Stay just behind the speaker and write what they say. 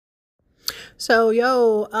So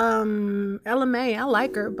LMA, I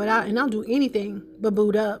like her, but I'll do anything but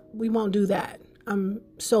boot up. We won't do that. I'm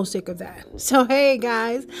so sick of that. So hey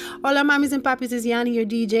guys, hola mommies and poppies, it's Yanni, your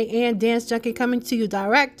DJ and dance junkie, coming to you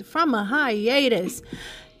direct from a hiatus.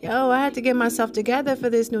 I had to get myself together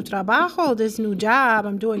for this new trabajo, this new job.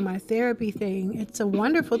 I'm doing my therapy thing. It's a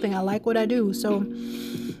wonderful thing. I like what I do. So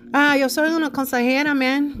yo soy una consejera,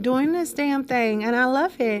 man, doing this damn thing, and I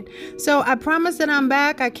love it. So I promise that I'm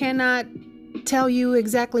back. I cannot tell you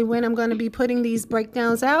exactly when I'm going to be putting these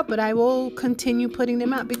breakdowns out, but I will continue putting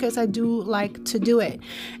them out because I do like to do it.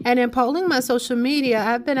 And in polling my social media,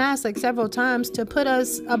 I've been asked like several times to put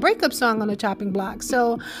us a breakup song on the chopping block.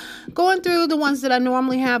 So going through the ones that I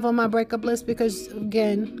normally have on my breakup list, because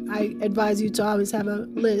again, I advise you to always have a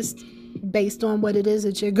list based on what it is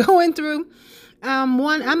that you're going through. I'm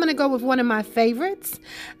going to go with one of my favorites,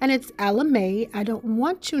 and it's Ella Mai, I Don't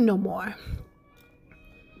Want You No More.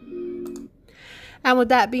 And with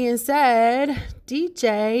that being said,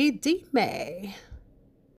 DJ D-May.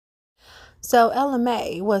 So Ella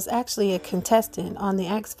Mai was actually a contestant on the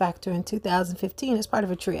X Factor in 2015 as part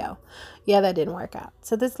of a trio. Yeah, that didn't work out.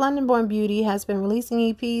 So this London-born beauty has been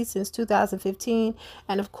releasing EPs since 2015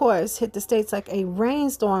 and of course hit the States like a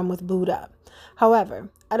rainstorm with Boot Up.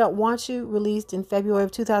 However, I Don't Want You, released in February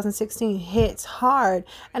of 2016, hits hard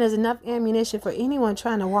and is enough ammunition for anyone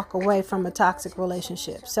trying to walk away from a toxic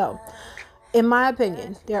relationship. So in my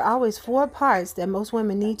opinion, there are always 4 parts that most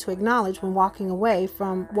women need to acknowledge when walking away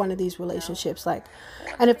from one of these relationships.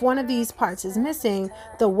 And if one of these parts is missing,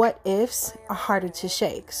 the what ifs are harder to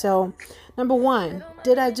shake. So, number 1,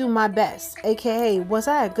 did I do my best? AKA, was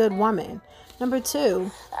I a good woman? Number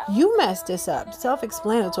 2, you messed this up.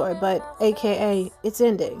 Self-explanatory, but AKA, it's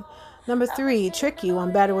ending. Number 3, trick you,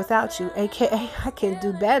 I'm better without you, aka I can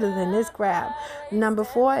do better than this crap. Number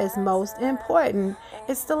 4 is most important.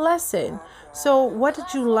 It's the lesson. So what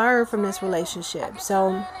did you learn from this relationship?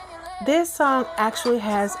 So this song actually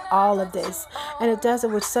has all of this, and it does it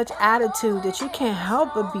with such attitude that you can't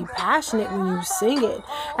help but be passionate when you sing it.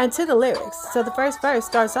 And to the lyrics. So the first verse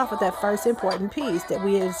starts off with that first important piece that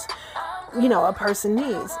we as a person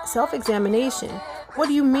needs. Self-examination. What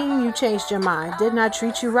do you mean you changed your mind? Didn't I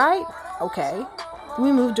treat you right? Okay.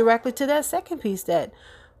 We move directly to that second piece that,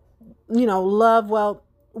 love, well,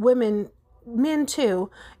 women, men too.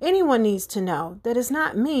 Anyone needs to know that it's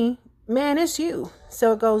not me. Man, it's you.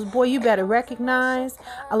 So it goes, boy, you better recognize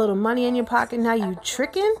a little money in your pocket. Now you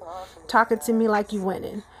tricking, talking to me like you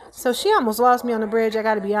winning. So she almost lost me on the bridge. I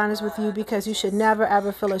got to be honest with you, because you should never,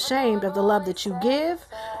 ever feel ashamed of the love that you give.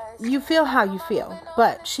 You feel how you feel,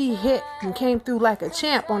 but she hit and came through like a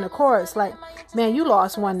champ on the chorus. Like, man, you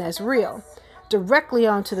lost one that's real. Directly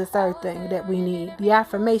on to the third thing that we need, the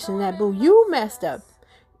affirmation that, boo, you messed up.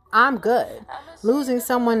 I'm good. Losing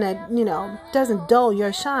someone that, doesn't dull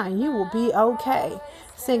your shine. You will be okay.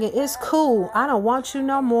 Singing, it's cool. I don't want you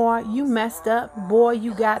no more. You messed up. Boy,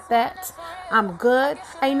 you got that. I'm good.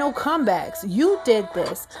 Ain't no comebacks. You did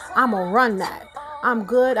this. I'm going to run that. I'm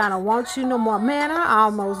good. I don't want you no more. Man, I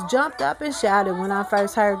almost jumped up and shouted when I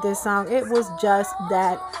first heard this song. It was just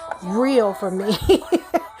that real for me.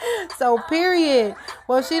 So, period.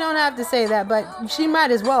 Well, she don't have to say that, but she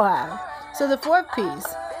might as well have. So the fourth piece,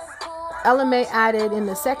 Ella Mai added in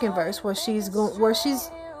the second verse where she's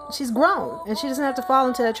grown and she doesn't have to fall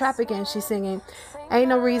into that trap again. She's singing, ain't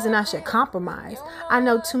no reason I should compromise. I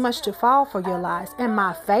know too much to fall for your lies. And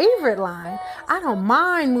my favorite line, I don't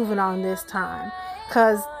mind moving on this time,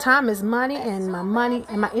 because time is money, and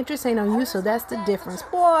my interest ain't on you, so that's the difference.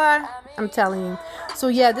 Boy, I'm telling you. So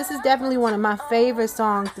yeah, this is definitely one of my favorite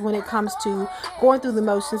songs when it comes to going through the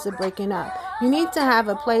motions of breaking up. You need to have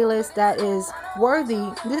a playlist that is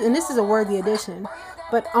worthy, and this is a worthy addition,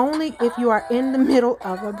 but only if you are in the middle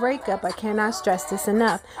of a breakup. I cannot stress this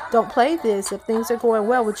enough. Don't play this if things are going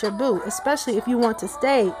well with your boo, especially if you want to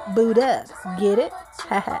stay booed up. Get it?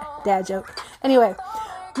 Haha, dad joke. Anyway,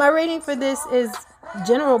 my rating for this is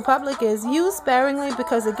general public is use sparingly,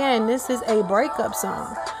 because again, this is a breakup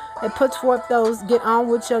song. It puts forth those get on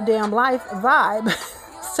with your damn life vibe.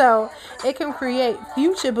 So it can create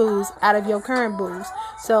future boos out of your current boos.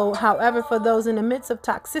 So, however, for those in the midst of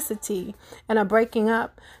toxicity and are breaking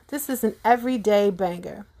up, this is an everyday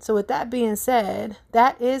banger. So with that being said,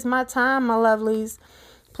 that is my time, my lovelies.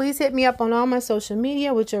 Please hit me up on all my social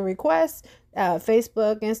media with your requests.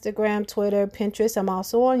 Facebook, Instagram, Twitter, Pinterest. I'm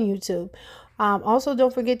also on YouTube. Also,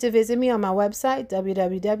 don't forget to visit me on my website,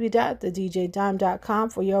 www.thedjdime.com,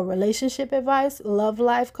 for your relationship advice, love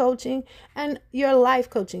life coaching, and your life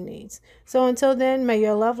coaching needs. So until then, may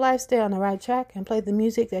your love life stay on the right track and play the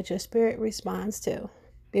music that your spirit responds to.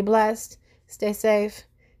 Be blessed. Stay safe.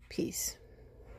 Peace.